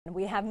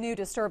We have new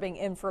disturbing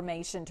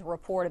information to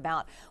report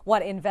about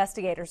what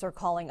investigators are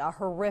calling a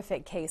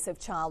horrific case of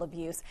child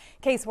abuse.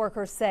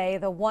 Caseworkers say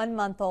the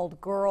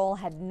 1-month-old girl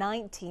had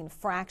 19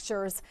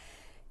 fractures.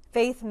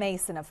 Faith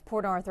Mason of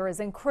Port Arthur is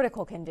in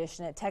critical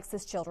condition at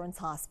Texas Children's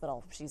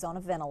Hospital. She's on a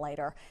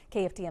ventilator.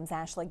 KFDM's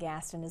Ashley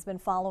Gaston has been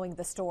following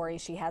the story.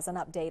 She has an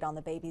update on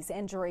the baby's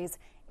injuries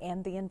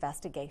and the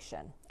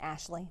investigation.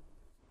 Ashley.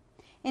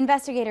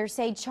 Investigators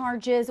say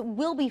charges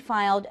will be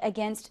filed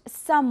against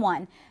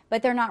someone,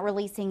 but they're not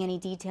releasing any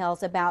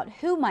details about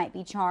who might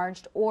be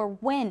charged or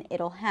when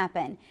it'll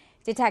happen.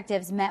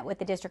 Detectives met with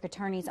the district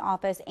attorney's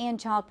office and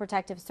Child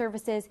Protective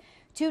Services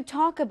to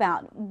talk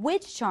about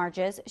which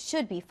charges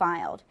should be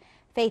filed.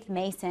 Faith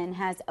Mason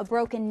has a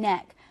broken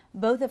neck.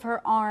 Both of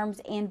her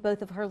arms and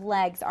both of her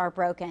legs are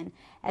broken,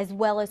 as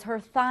well as her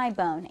thigh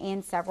bone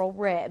and several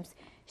ribs.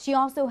 She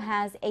also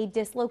has a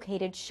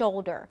dislocated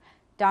shoulder.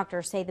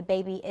 Doctors say the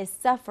baby is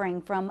suffering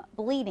from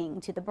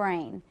bleeding to the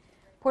brain.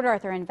 Port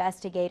Arthur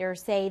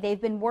investigators say they've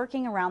been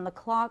working around the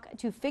clock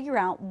to figure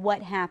out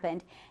what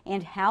happened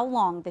and how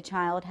long the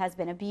child has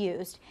been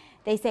abused.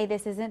 They say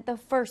this isn't the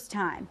first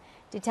time.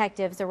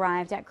 Detectives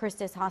arrived at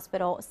Christus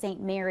Hospital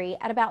Saint Mary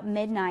at about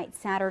midnight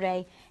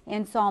Saturday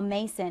and saw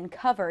Mason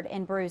covered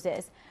in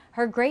bruises.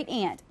 Her great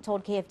aunt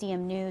told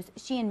KFDM News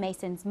she and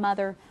Mason's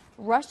mother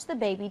rushed the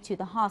baby to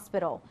the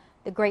hospital.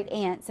 The great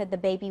aunt said the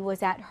baby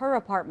was at her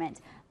apartment,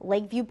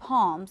 Lakeview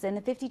Palms, in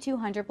the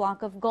 5200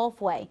 block of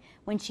Gulfway,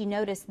 when she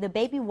noticed the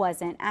baby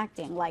wasn't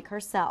acting like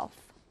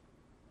herself.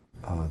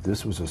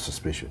 This was a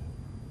suspicion,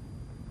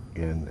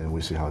 and we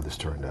see how this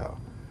turned out.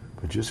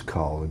 But just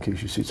call in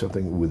case you see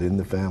something within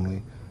the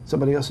family,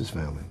 somebody else's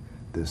family,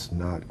 that's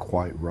not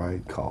quite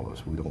right. Call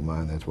us. We don't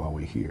mind. That's why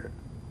we're here,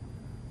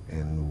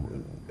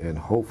 and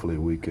hopefully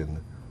we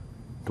can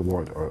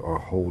thwart or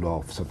hold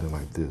off something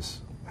like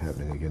this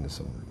happening again to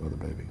some other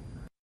baby.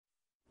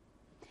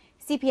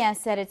 CPS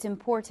said it's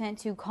important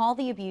to call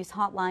the abuse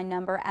hotline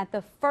number at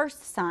the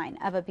first sign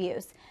of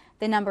abuse.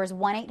 The number is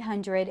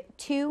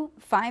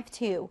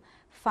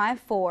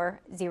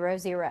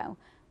 1-800-252-5400.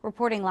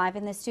 Reporting live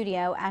in the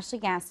studio, Ashley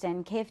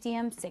Gaston,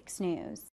 KFDM 6 News.